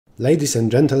Ladies and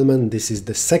gentlemen, this is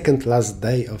the second last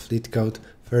day of LeetCode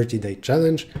 30-day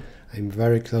challenge. I'm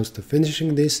very close to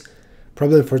finishing this.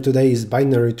 Problem for today is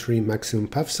binary tree maximum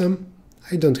path sum.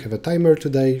 I don't have a timer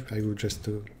today. I will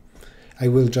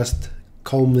just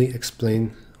calmly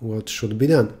explain what should be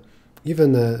done.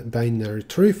 Given a binary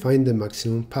tree, find the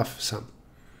maximum path sum.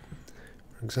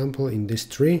 For example, in this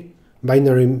tree,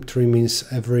 binary tree means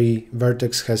every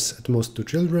vertex has at most 2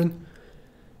 children.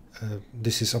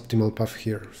 This is optimal path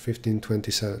here, 15,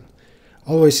 27.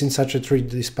 Always in such a tree,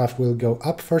 this path will go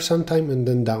up for some time and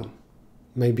then down.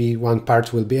 Maybe one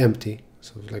part will be empty,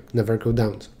 so like never go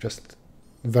down, so just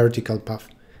vertical path.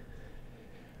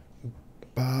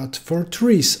 But for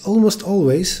trees, almost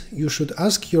always you should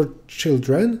ask your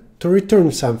children to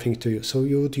return something to you, so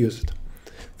you would use it.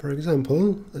 For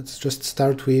example, let's just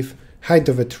start with height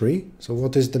of a tree. So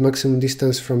what is the maximum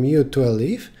distance from you to a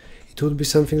leaf? It would be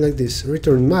something like this: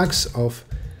 return max of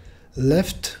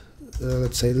left,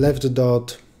 let's say left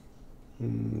dot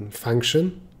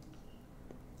function.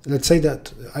 Let's say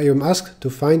that I am asked to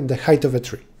find the height of a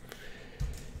tree.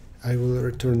 I will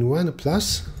return 1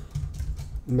 plus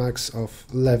max of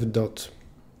left dot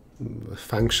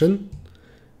function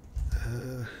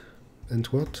and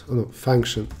what? Oh no,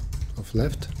 function of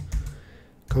left,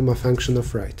 comma function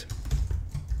of right.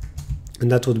 And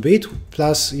that would be it,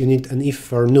 plus you need an if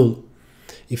for null.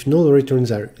 If null, return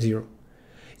 0.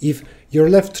 If your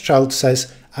left child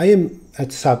says, I am at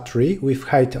subtree with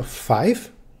height of 5,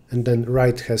 and then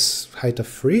right has height of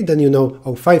 3, then you know,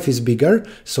 oh, 5 is bigger,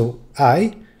 so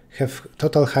I have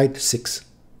total height 6.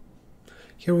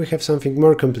 Here we have something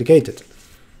more complicated,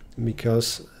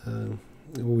 because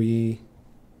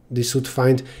this would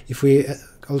find, if we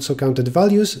also counted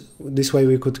values, this way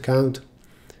we could count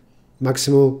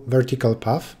maximal vertical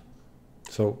path,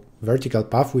 so vertical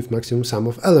path with maximum sum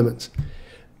of elements.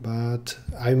 But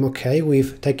I'm okay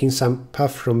with taking some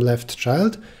path from left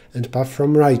child and path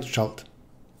from right child.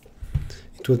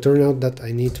 It will turn out that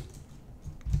I need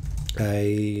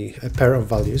a pair of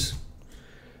values.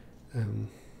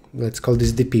 Let's call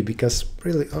this dp, because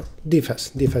really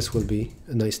dfs will be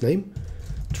a nice name.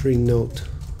 Tree node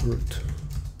root.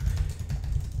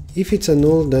 If it's a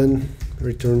null, then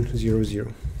return 0,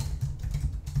 0.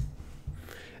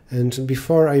 And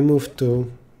before I move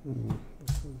to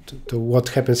what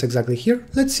happens exactly here,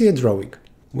 let's see a drawing.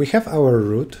 We have our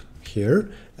root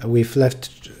here with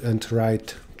left and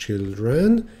right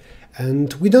children,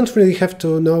 and we don't really have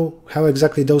to know how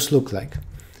exactly those look like.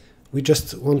 We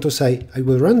just want to say, I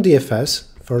will run DFS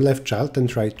for left child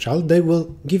and right child. They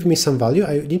will give me some value.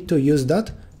 I need to use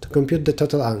that to compute the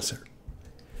total answer.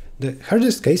 The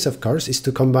hardest case, of course, is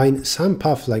to combine some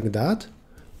path like that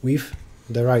with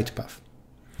the right path.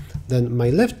 Then my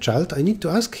left child, I need to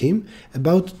ask him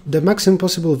about the maximum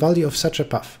possible value of such a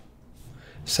path.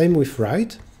 Same with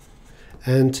right.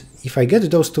 And if I get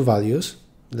those two values,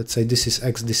 let's say this is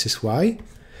x, this is y,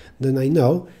 then I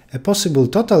know a possible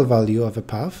total value of a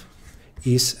path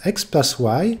is x plus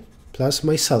y plus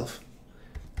myself.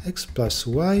 X plus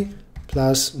y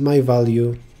plus my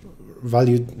value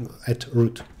at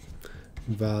root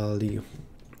value.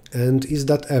 And is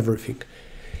that everything?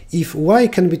 If y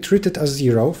can be treated as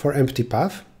 0 for empty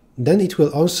path, then it will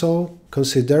also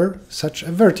consider such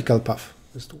a vertical path,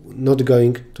 not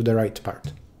going to the right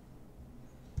part.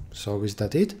 So is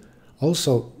that it?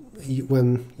 Also,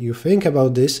 when you think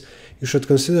about this, you should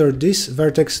consider this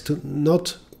vertex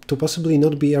to possibly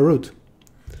not be a root.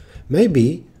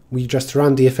 Maybe we just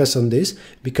run DFS on this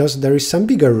because there is some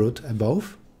bigger root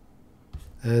above,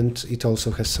 and it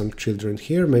also has some children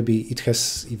here. Maybe it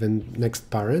has even next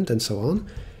parent and so on.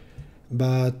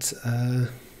 But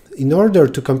in order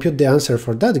to compute the answer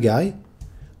for that guy,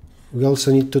 we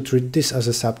also need to treat this as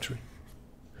a subtree.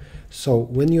 So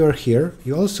when you are here,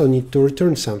 you also need to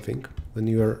return something when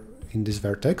you are in this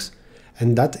vertex,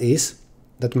 and that is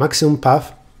that maximum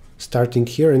path starting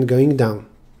here and going down,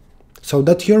 so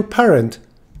that your parent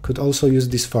could also use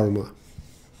this formula.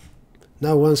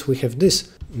 Now once we have this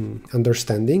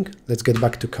understanding, let's get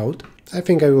back to code. I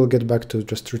think I will get back to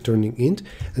just returning int,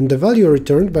 and the value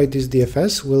returned by this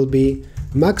DFS will be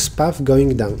max path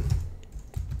going down.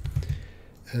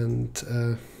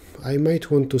 And I might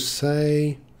want to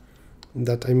say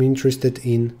that I'm interested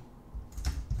in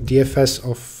DFS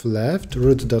of left,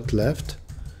 root.left.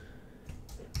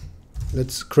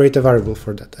 Let's create a variable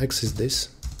for that. X is this,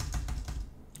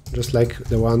 just like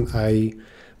the one I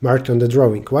marked on the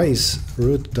drawing. Y is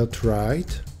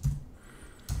root.right.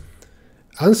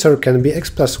 Answer can be x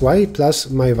plus y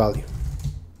plus my value.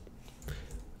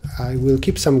 I will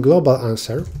keep some global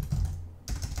answer.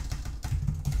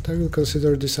 I will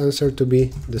consider this answer to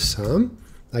be the sum.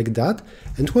 like that.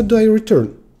 And what do I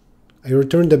return? I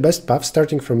return the best path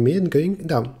starting from me and going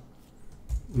down.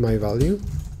 My value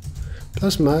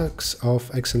plus max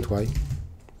of x and y.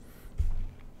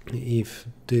 If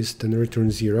this then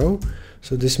returns 0,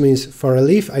 so this means for a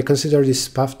leaf I consider this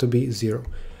path to be 0.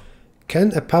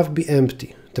 Can a path be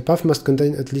empty? The path must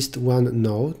contain at least one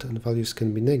node, and values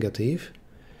can be negative.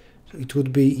 So it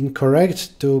would be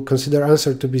incorrect to consider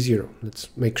answer to be 0. Let's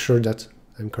make sure that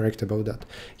I'm correct about that.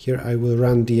 Here I will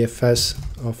run dfs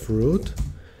of root,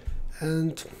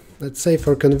 and let's say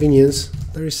for convenience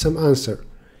there is some answer.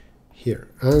 Here,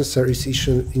 answer is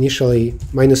initially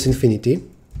minus infinity,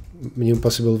 minimum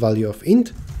possible value of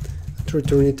int, and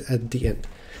return it at the end.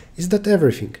 Is that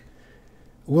everything?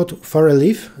 What for a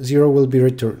leaf, 0 will be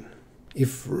returned.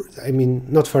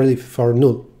 Not for a leaf, for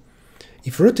null.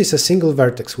 If root is a single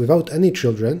vertex without any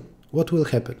children, what will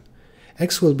happen?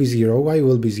 X will be 0, y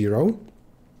will be 0,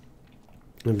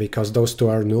 and because those two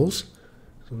are nulls,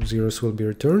 so zeros will be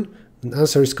returned. The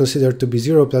answer is considered to be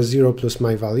 0 plus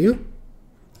my value,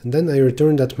 and then I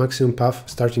return that maximum path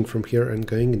starting from here and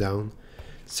going down.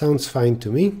 Sounds fine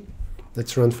to me.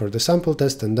 Let's run for the sample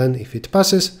test, and then if it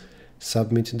passes,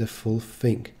 submit the full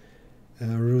thing.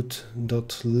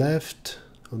 Root.left,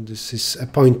 this is a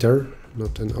pointer,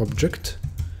 not an object,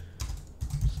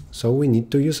 so we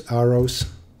need to use arrows.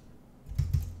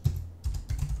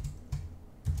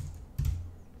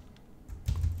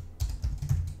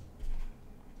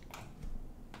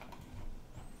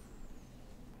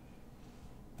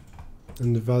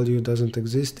 And the value doesn't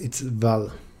exist, it's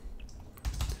val.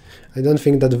 I don't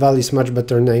think that val is much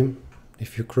better name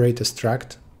if you create a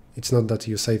struct. It's not that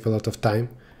you save a lot of time.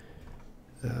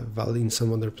 Val in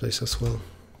some other place as well.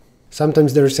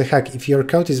 Sometimes there is a hack. If your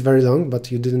code is very long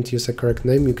but you didn't use a correct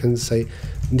name, you can say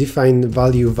define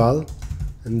value val,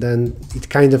 and then it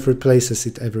kind of replaces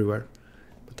it everywhere.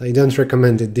 But I don't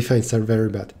recommend it. Defines are very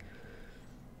bad.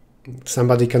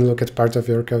 Somebody can look at part of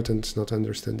your code and not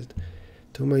understand it.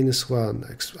 2 minus 1,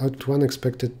 out 1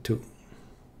 expected 2.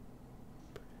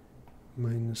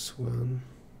 Minus 1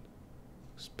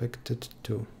 expected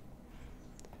 2.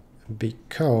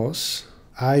 Because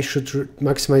I should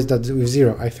maximize that with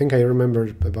 0. I think I remember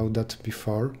about that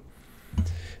before.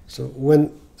 So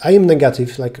when I am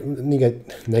negative, like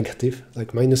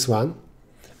minus 1,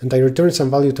 and I return some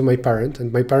value to my parent,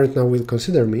 and my parent now will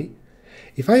consider me,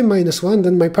 if I am minus 1,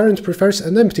 then my parent prefers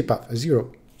an empty path, a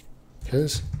 0.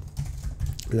 Hence,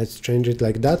 let's change it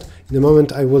like that. In a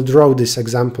moment I will draw this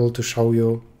example to show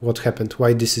you what happened,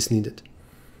 why this is needed.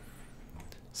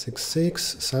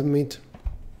 6.6, submit.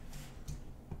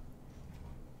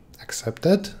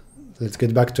 Accepted. Let's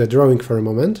get back to a drawing for a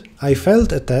moment. I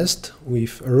failed a test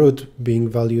with root being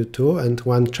value 2 and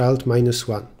one child minus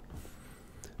 1.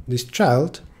 This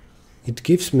child,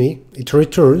 it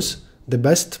returns the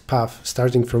best path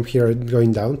starting from here and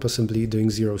going down, possibly doing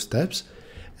 0 steps,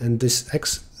 and this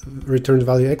x returned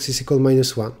value x is equal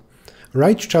minus 1.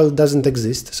 Right child doesn't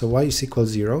exist, so y is equal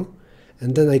 0,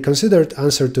 and then I considered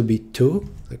answer to be 2,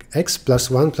 like x plus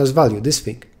 1 plus value, this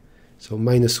thing. So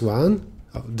minus 1,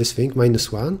 this thing,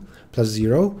 minus 1 plus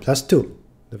 0 plus 2,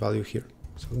 the value here.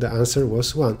 So the answer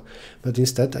was 1. But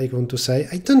instead I want to say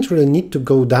I don't really need to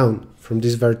go down from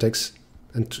this vertex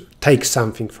and take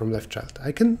something from left child.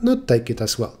 I can not take it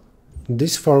as well.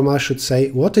 This formula should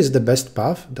say what is the best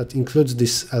path that includes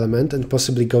this element and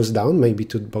possibly goes down, maybe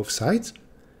to both sides.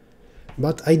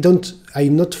 But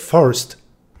I'm not forced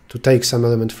to take some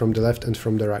element from the left and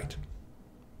from the right.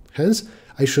 Hence,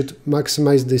 I should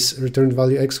maximize this returned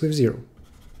value x with 0.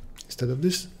 Instead of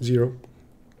this, 0.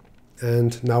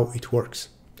 And now it works.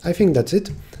 I think that's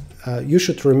it. You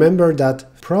should remember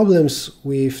that problems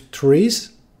with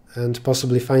trees and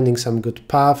possibly finding some good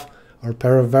path or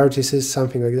pair of vertices,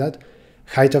 something like that,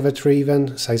 height of a tree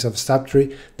even, size of a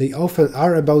subtree, they often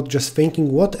are about just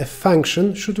thinking what a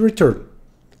function should return.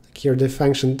 Like here the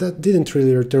function that didn't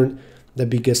really return the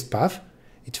biggest path.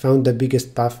 It found the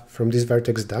biggest path from this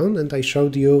vertex down, and I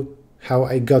showed you how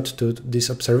I got to this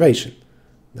observation.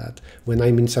 That when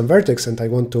I'm in some vertex and I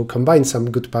want to combine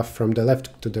some good path from the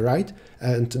left to the right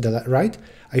and to the right,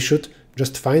 I should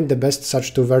just find the best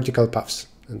such two vertical paths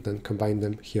and then combine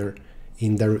them here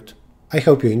in the root. I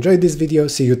hope you enjoyed this video.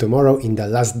 See you tomorrow in the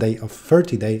last day of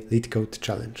 30-day LeetCode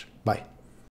challenge. Bye.